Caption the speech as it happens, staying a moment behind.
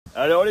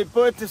Alors les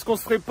potes, est-ce qu'on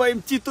se ferait pas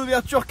une petite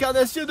ouverture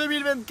carnassier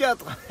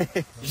 2024?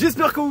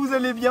 J'espère que vous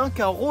allez bien,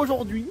 car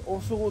aujourd'hui on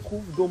se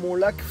retrouve dans mon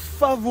lac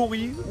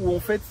favori, où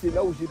en fait c'est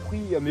là où j'ai pris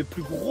mes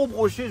plus gros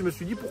brochets. Je me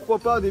suis dit pourquoi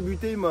pas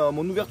débuter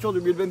mon ouverture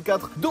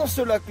 2024 dans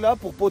ce lac là,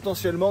 pour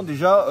potentiellement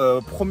déjà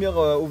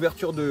première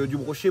ouverture du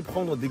brochet,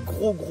 prendre des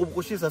gros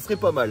brochets, ça serait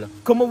pas mal.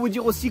 Comment vous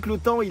dire aussi que le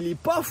temps il est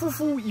pas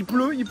foufou, il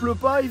pleut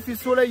pas, il fait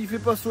soleil, il fait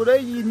pas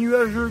soleil, il est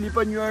nuageux, il est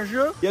pas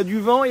nuageux, il y a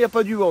du vent, il y a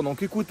pas du vent.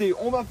 Donc écoutez,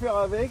 on va faire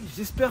avec.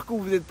 J'espère que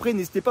vous êtes prêts,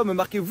 n'hésitez pas à me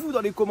marquer vous dans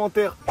les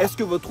commentaires. Est-ce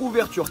que votre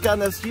ouverture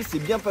carnassier s'est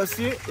bien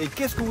passée et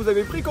qu'est-ce que vous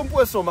avez pris comme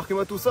poisson?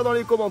 Marquez-moi tout ça dans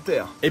les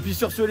commentaires. Et puis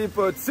sur ce les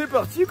potes, c'est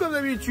parti comme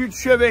d'habitude. Je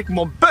suis avec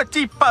mon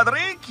petit padré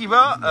qui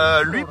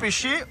va lui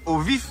pêcher au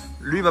vif.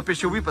 Lui il va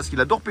pêcher au vif parce qu'il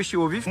adore pêcher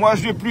au vif. Moi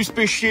je vais plus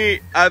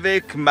pêcher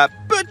avec ma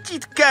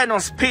petite canne en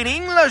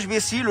spinning. Là je vais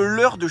essayer le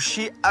leurre de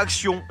chez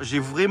Action. J'ai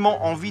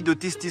vraiment envie de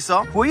tester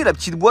ça. Vous voyez la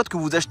petite boîte que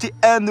vous achetez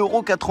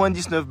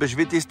 1,99 €. Ben, je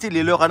vais tester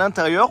les leurres à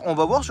l'intérieur. On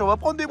va voir si on va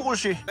prendre des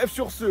brochets. Bref,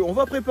 sur ce, on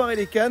va préparer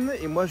les cannes.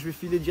 Et moi je vais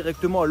filer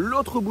directement à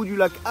l'autre bout du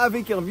lac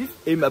avec un vif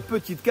et ma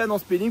petite canne en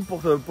spinning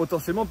pour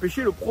potentiellement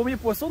pêcher le premier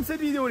poisson de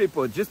cette vidéo les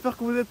potes. J'espère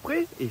que vous êtes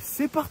prêts et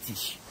c'est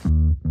parti.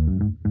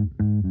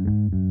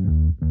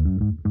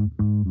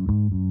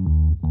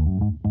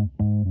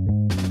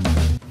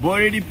 Bon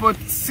allez les potes,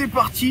 c'est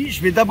parti.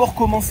 Je vais d'abord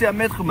commencer à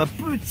mettre ma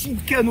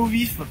petite canne au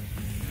vif,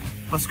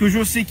 parce que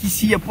je sais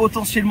qu'ici il y a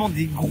potentiellement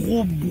des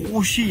gros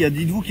brochets.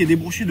 Dites-vous qu'il y a des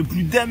brochets de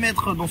plus d'1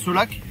 mètre dans ce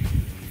lac.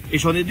 Et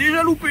j'en ai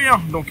déjà loupé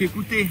un. Donc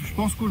écoutez, je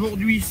pense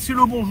qu'aujourd'hui c'est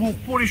le bon jour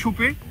pour les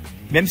choper.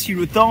 Même si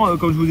le temps,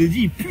 comme je vous ai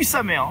dit, il pue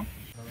sa mère. Hein.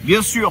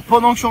 Bien sûr,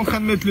 pendant que je suis en train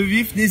de mettre le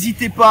vif,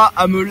 n'hésitez pas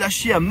à me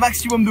lâcher un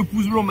maximum de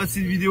pouces bleus en bas de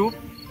cette vidéo.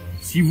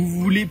 Si vous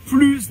voulez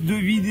plus de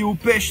vidéos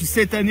pêche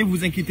cette année,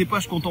 vous inquiétez pas,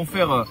 je compte en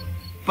faire...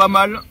 pas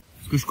mal,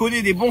 parce que je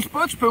connais des bons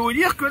spots. Je peux vous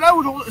dire que là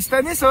aujourd'hui, cette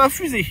année ça va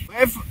fuser.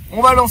 Bref,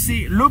 on va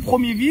lancer le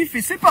premier vif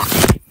et c'est parti.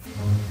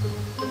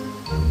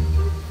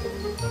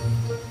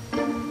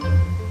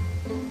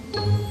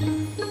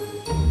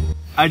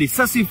 Allez,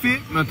 ça c'est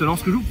fait. Maintenant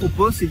ce que je vous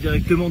propose c'est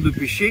directement de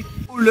pêcher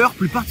au leurre,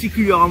 plus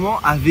particulièrement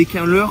avec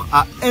un leurre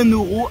à 1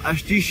 €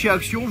 acheté chez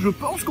Action. Je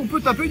pense qu'on peut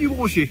taper du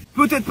brochet.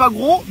 Peut-être pas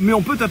gros, mais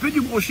on peut taper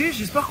du brochet.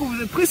 J'espère que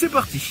vous êtes prêts, c'est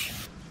parti.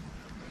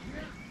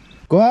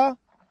 Quoi?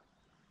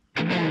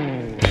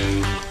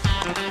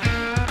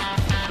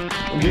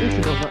 On dirait que je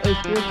suis dans un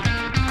FPS.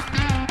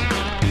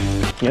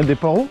 Il y a des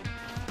paros?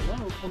 Ouais,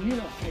 au premier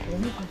là.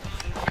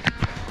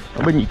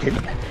 Ah bah nickel.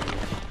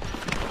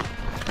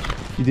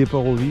 Petit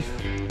départ au vif.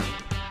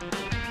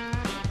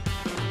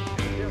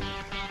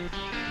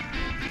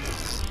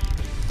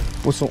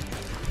 Poisson.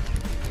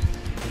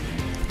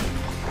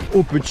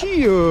 Oh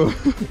petit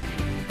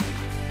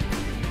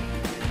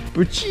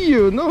petit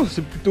non,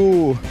 c'est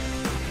plutôt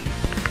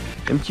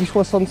un petit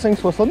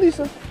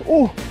 65-70 hein.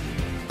 Oh.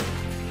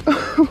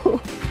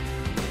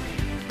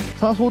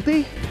 Ça a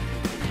sauté.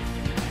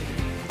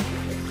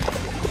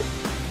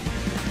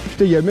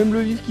 Putain, il y a même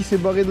le vif qui s'est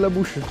barré de la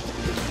bouche.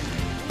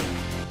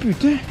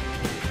 Putain.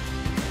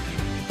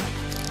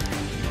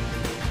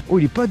 Oh,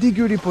 il est pas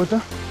dégueu les potes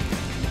hein.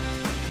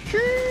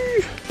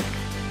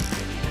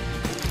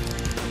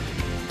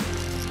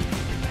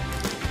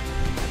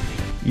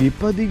 Il est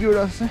pas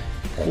dégueulasse hein.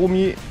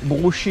 Premier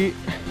brochet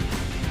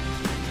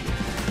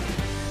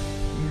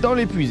dans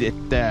l'épuisette.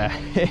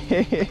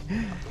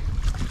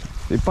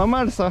 C'est pas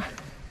mal ça.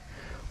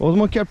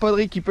 Heureusement qu'il y a le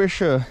padré qui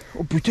pêche.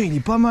 Oh putain, il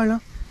est pas mal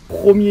hein.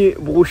 Premier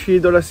brochet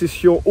dans la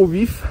session au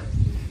vif.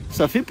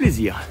 Ça fait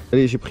plaisir.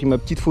 Allez, j'ai pris ma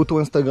petite photo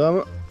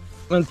Instagram.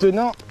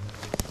 Maintenant,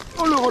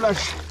 on le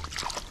relâche.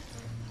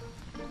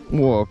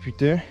 Oh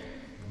putain.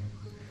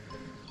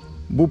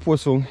 Beau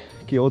poisson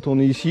qui est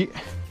retourné ici.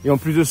 Et en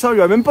plus de ça, il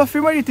lui a même pas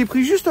fait mal. Il était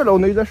pris juste là.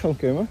 On a eu de la chance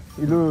quand même hein.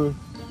 Et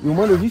au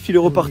moins le vif il est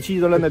reparti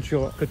dans la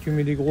nature. Quand tu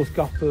mets des grosses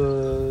carpes,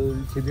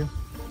 c'est bien.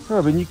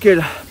 Ah bah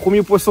nickel,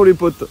 premier poisson les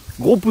potes.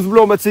 Gros pouce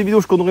bleu en bas de cette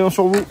vidéo, je compte rien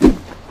sur vous.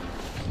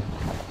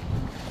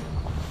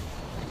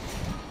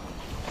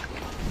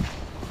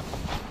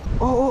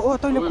 Oh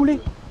attends, il a coulé.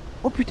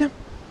 Oh putain,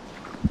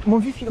 mon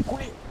vif il a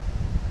coulé.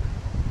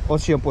 Oh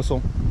si, un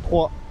poisson.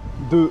 3,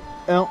 2,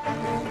 1.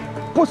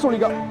 Poisson les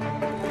gars.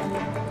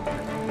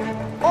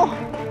 Oh,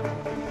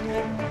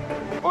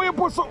 il y a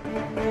poisson.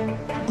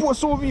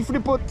 Poisson au vif les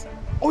potes.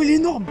 Oh il est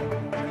énorme.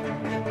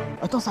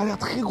 Attends, ça a l'air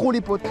très gros les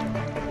potes.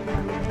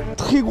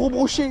 Très gros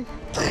brochet.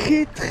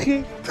 Très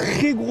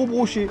gros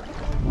brochet.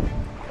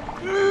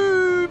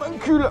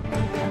 Mancule.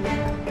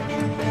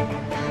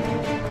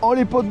 Oh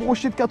les potes,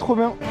 brochet de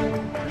 80.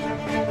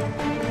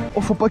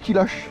 Oh faut pas qu'il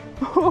lâche.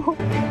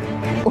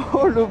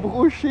 Oh le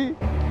brochet.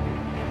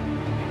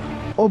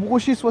 Oh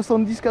brochet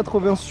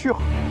 70-80 sûr.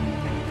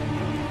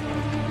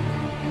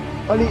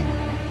 Allez.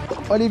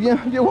 Allez viens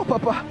voir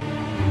papa.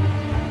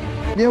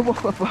 Viens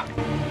voir papa.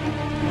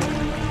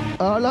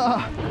 Ah là.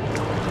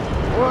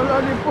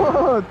 Voilà les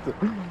potes.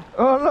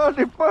 Voilà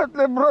les potes,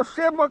 les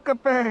brochets mon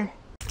copain.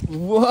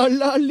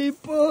 Voilà les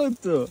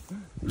potes.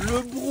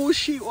 Le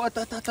brochet. Oh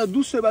attends,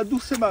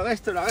 doucement,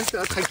 reste là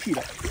tranquille.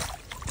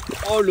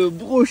 Oh le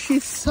brochet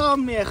sa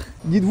mère.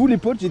 Dites-vous les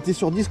potes, j'étais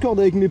sur Discord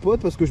avec mes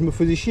potes parce que je me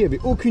faisais chier, il n'y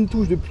avait aucune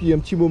touche depuis un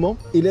petit moment.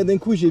 Et là d'un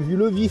coup j'ai vu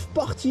le vif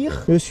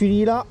partir. Je me suis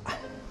dit là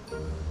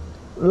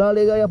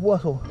les gars il y a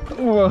poisson.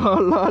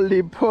 Voilà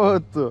les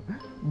potes.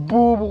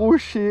 Beau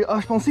brochet. Ah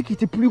je pensais qu'il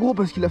était plus gros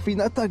parce qu'il a fait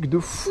une attaque de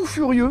fou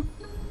furieux.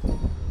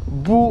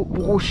 Beau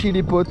brochet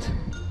les potes.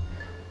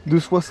 De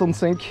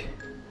 65.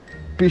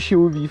 Pêché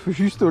au vif,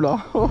 juste là.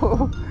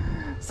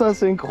 Ça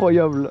c'est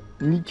incroyable.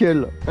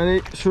 Nickel.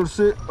 Allez, je le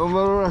sais, on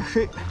va le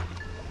lâcher.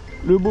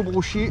 Le beau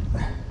brochet.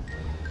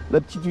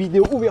 La petite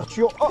vidéo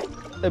ouverture. Oh,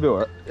 et ben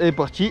voilà, elle est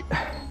partie.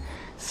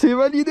 C'est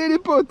validé les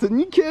potes,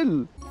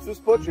 nickel. Ce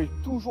spot, j'ai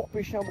toujours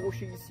pêché un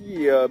brochet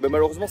ici et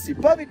malheureusement c'est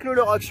pas avec le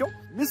leurre action,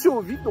 mais c'est au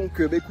vif. Donc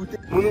écoutez,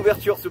 mon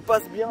ouverture se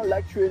passe bien là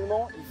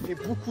actuellement. Il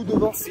fait beaucoup de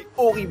vent, c'est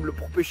horrible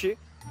pour pêcher.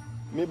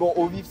 Mais bon,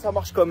 au vif ça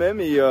marche quand même.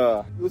 Et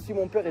aussi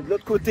mon père est de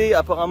l'autre côté,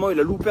 apparemment il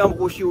a loupé un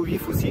brochet au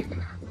vif aussi.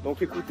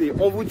 Donc écoutez,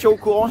 on vous tient au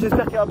courant,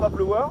 j'espère qu'il ne va pas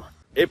pleuvoir.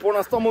 Et pour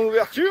l'instant mon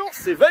ouverture,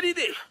 c'est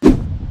validé.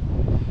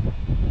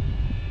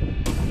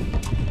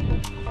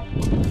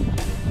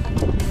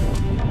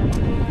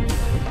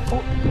 Oh.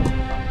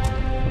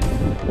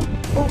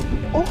 Oh,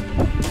 oh,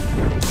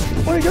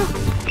 oh les gars.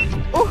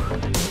 Oh,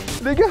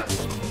 les gars.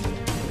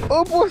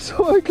 Oh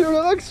poisson avec le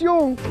leurre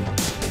action.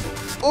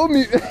 Oh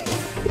mais...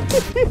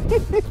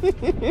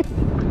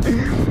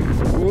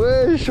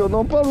 Wesh, on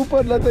en parle ou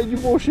pas de la taille du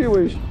brochet,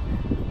 wesh.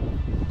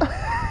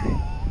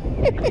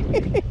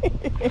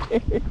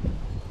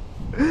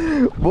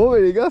 Bon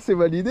mais les gars c'est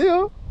validé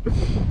hein.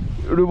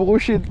 Le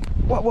brochet.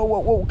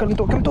 Waouh,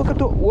 calme-toi.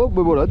 Wow,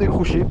 ben voilà,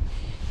 décroché.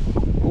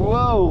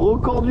 Waouh,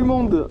 record du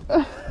monde.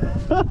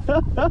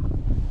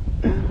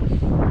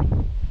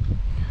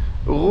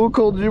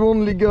 Record du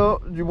monde les gars,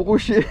 du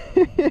brochet.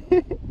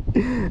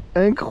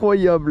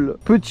 Incroyable.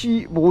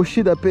 Petit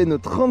brochet d'à peine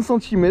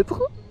 30 cm.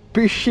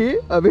 Pêché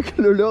avec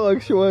le leurre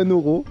action à 1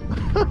 €.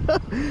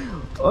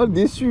 Oh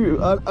déçu,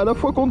 à la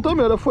fois content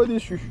mais à la fois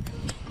déçu.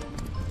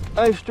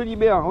 Allez je te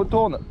libère,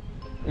 retourne.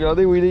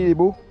 Regardez où il est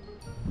beau.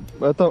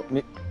 Bah,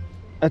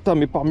 attends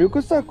mais pas mieux que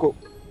ça quoi.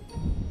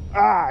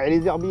 Ah et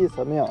les herbiers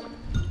sa mère.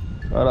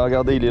 Voilà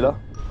regardez il est là.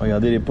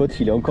 Regardez les potes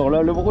il est encore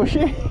là le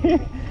brochet.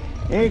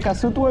 Eh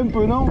casse-toi un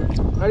peu non.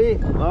 Allez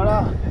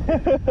voilà.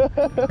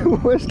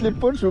 Wesh les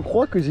potes je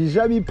crois que j'ai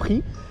jamais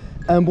pris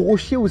un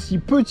brochet aussi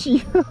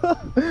petit.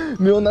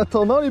 Mais en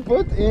attendant les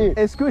potes, et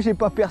est-ce que j'ai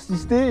pas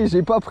persisté et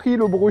j'ai pas pris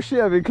le brochet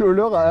avec le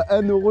leurre à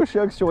 1 € chez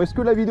Action? Est-ce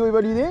que la vidéo est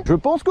validée? Je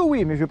pense que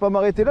oui, mais je vais pas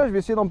m'arrêter là, je vais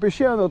essayer d'en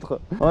pêcher un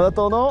autre. En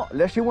attendant,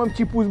 lâchez-moi un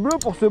petit pouce bleu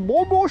pour ce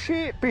beau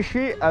brochet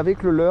pêché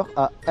avec le leurre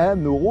à 1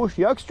 €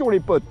 chez Action les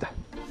potes.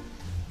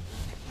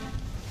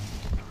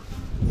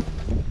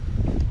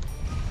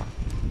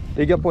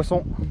 Les gars,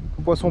 poisson.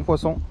 Poisson.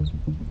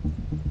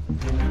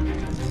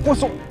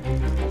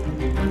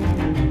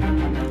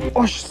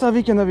 Oh, je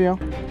savais qu'il y en avait un.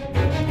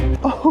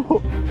 Oh,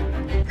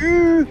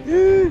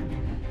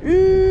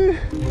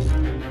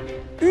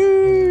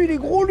 il est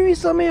gros lui,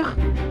 sa mère.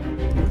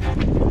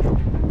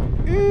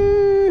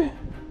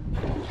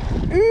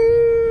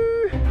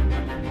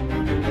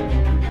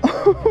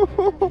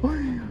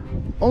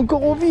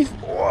 Encore au vif.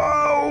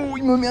 Waouh,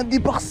 il me met un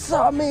départ,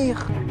 sa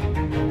mère.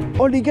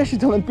 Oh les gars,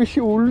 j'étais en train de pêcher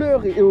au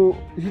leurre et au...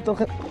 J'étais en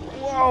train de...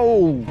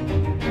 Waouh.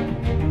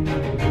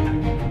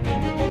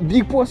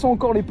 Big poisson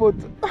encore les potes.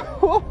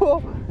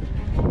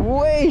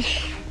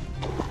 Wesh.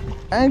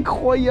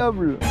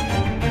 Incroyable.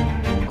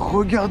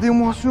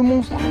 Regardez-moi ce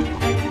monstre.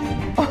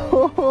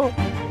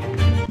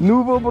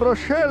 Nouveau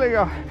brochet les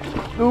gars.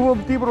 Nouveau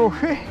petit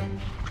brochet.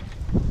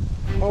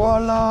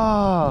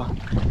 Voilà.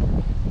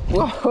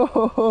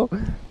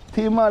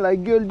 T'es mal la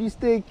gueule du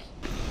steak.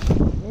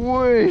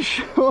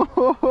 Wesh.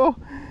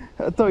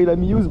 Attends, il a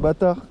mis où ce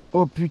bâtard?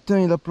 Oh putain,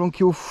 il a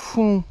planqué au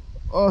fond.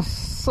 Oh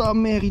sa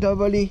mère, il a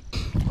avalé.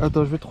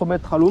 Attends, je vais te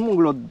remettre à l'eau mon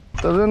glode.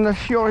 T'as besoin de la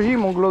chirurgie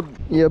mon glode.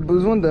 Il a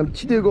besoin d'un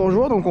petit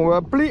dégorgeoir, donc on va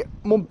appeler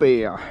mon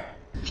père.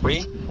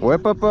 Oui. Ouais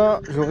papa,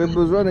 j'aurais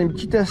besoin d'une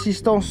petite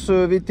assistance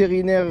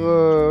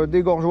vétérinaire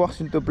dégorgeoir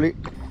s'il te plaît.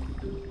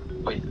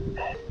 Oui.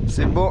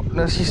 C'est bon,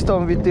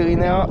 l'assistant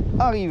vétérinaire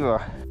arrive.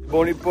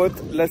 Bon les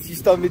potes,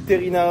 l'assistant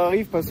vétérinaire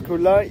arrive parce que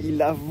là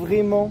il a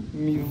vraiment,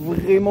 mais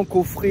vraiment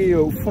coffré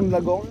au fond de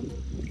la gorge.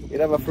 Et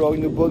là il va falloir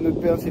une bonne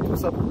pince et tout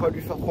ça pour pas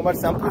lui faire trop mal.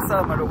 C'est un peu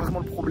ça malheureusement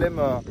le problème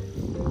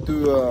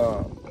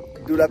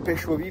de la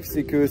pêche au vif,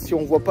 c'est que si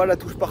on voit pas la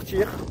touche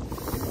partir,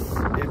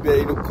 et bien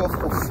il le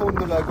coffre au fond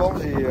de la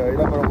gorge et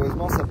là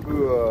malheureusement ça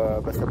peut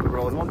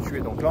malheureusement le tuer.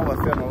 Donc là on va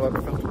faire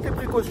toutes les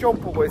précautions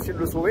pour essayer de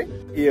le sauver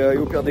et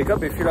au pire des cas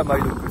fait la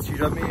maille. Donc si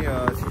jamais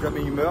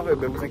il meurt, et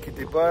vous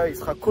inquiétez pas, il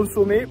sera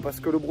consommé parce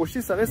que le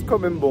brochet ça reste quand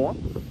même bon hein.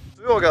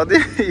 Regardez,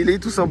 il est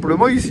tout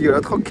simplement ici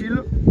là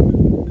tranquille.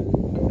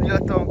 Il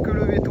attend que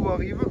le veto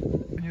arrive,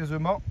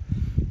 soigneusement,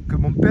 que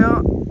mon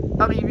père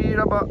arrive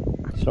là-bas.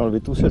 Je l'ai enlevé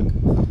tout seul.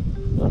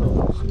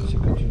 Alors, c'est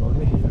que tu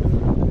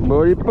l'enlèves.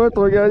 Bon les potes,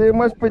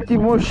 regardez-moi ce petit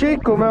brochet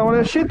qu'on va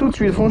relâcher tout de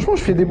suite. Franchement,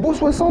 je fais des beaux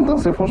 60, hein.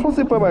 Franchement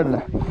c'est pas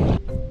mal.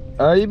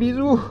 Allez,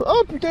 bisous.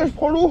 Oh putain, je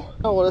prends l'eau.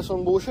 En relation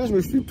de brochet, je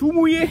me suis tout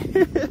mouillé.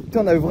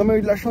 Putain, on avait vraiment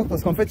eu de la chance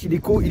parce qu'en fait, il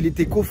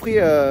était coffré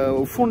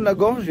au fond de la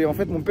gorge. Et en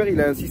fait, mon père, il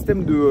a un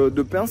système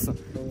de pince.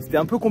 C'était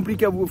un peu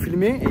compliqué à vous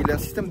filmer. Et il a un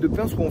système de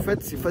pince où en fait,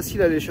 c'est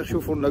facile à aller chercher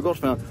au fond de la gorge.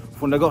 Enfin, au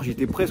fond de la gorge,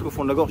 j'étais presque au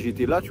fond de la gorge,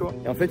 j'étais là, tu vois.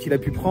 Et en fait, il a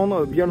pu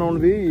prendre, bien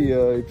l'enlever.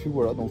 Et puis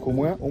voilà, donc au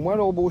moins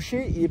leur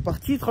brochet, il est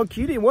parti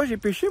tranquille. Et moi, j'ai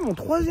pêché mon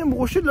 3e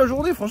brochet de la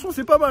journée. Franchement,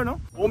 c'est pas mal, hein.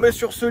 Bon, mais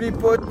sur ce, les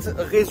potes,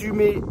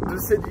 résumé de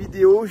cette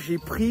vidéo, j'ai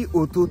pris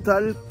au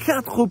total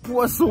 4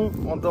 poissons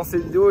dans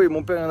cette vidéo et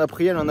mon père en a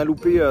pris, elle en a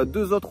loupé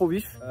 2 autres au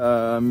vif.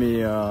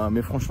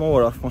 Mais franchement,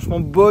 voilà, franchement,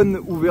 bonne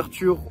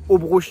ouverture au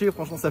brochet,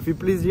 franchement, ça fait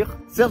plaisir.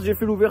 Certes, j'ai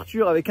fait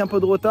l'ouverture avec un peu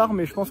de retard,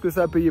 mais je pense que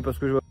ça a payé parce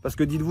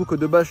que dites-vous que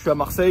de base, je suis à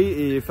Marseille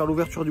et faire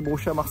l'ouverture du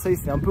brochet à Marseille,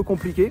 c'est un peu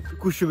compliqué. Du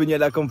coup, je suis venu à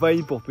la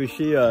campagne pour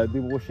pêcher des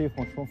brochets,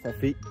 franchement, ça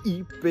fait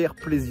hyper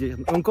plaisir.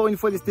 Encore une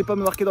fois, n'hésitez pas à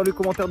me marquer dans les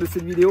commentaires de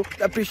cette vidéo.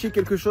 T'as pêché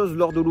quelque chose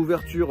lors de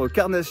l'ouverture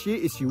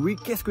Carnassier et si oui,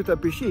 qu'est-ce que t'as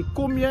pêché et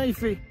combien il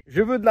fait?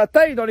 Je veux de la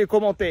taille dans les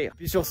commentaires.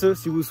 Puis sur ce,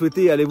 si vous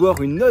souhaitez aller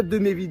voir une autre de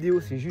mes vidéos,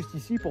 c'est juste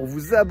ici. Pour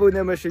vous abonner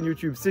à ma chaîne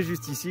YouTube, c'est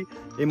juste ici.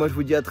 Et moi, je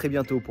vous dis à très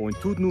bientôt pour une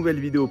toute nouvelle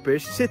vidéo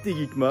pêche. C'était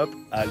Geekmap.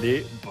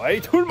 Allez,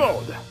 bye tout le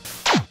monde!